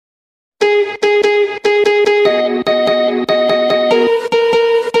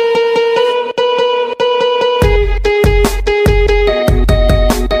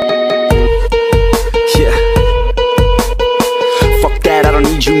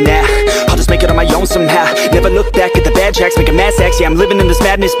do now? I'll just make it on my own somehow. Never look back at the bad tracks, making mass acts. Yeah, I'm living in this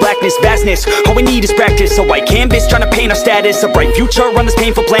madness, blackness, vastness. All we need is practice, a white canvas, trying to paint our status. A bright future on this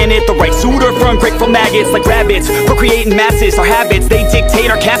painful planet. The right suitor for ungrateful maggots. Like rabbits, procreating masses. Our habits, they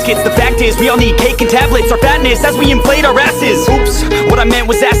dictate our caskets. The fact is, we all need cake and tablets. Our fatness, as we inflate our asses. Oops, what I meant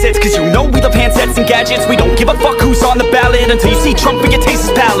was assets. Cause you know we love handsets and gadgets. We don't give a fuck who's on the ballot until you see Trump and your taste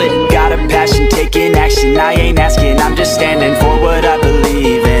his palate. Got a passion, taking action. I ain't asking, I'm just standing for what I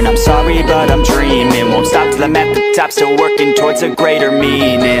believe in. I'm sorry, but I'm dreaming. Won't stop till I'm at the top, still working towards a greater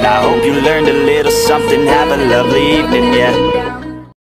meaning. I hope you learned a little something. Have a lovely evening, yeah.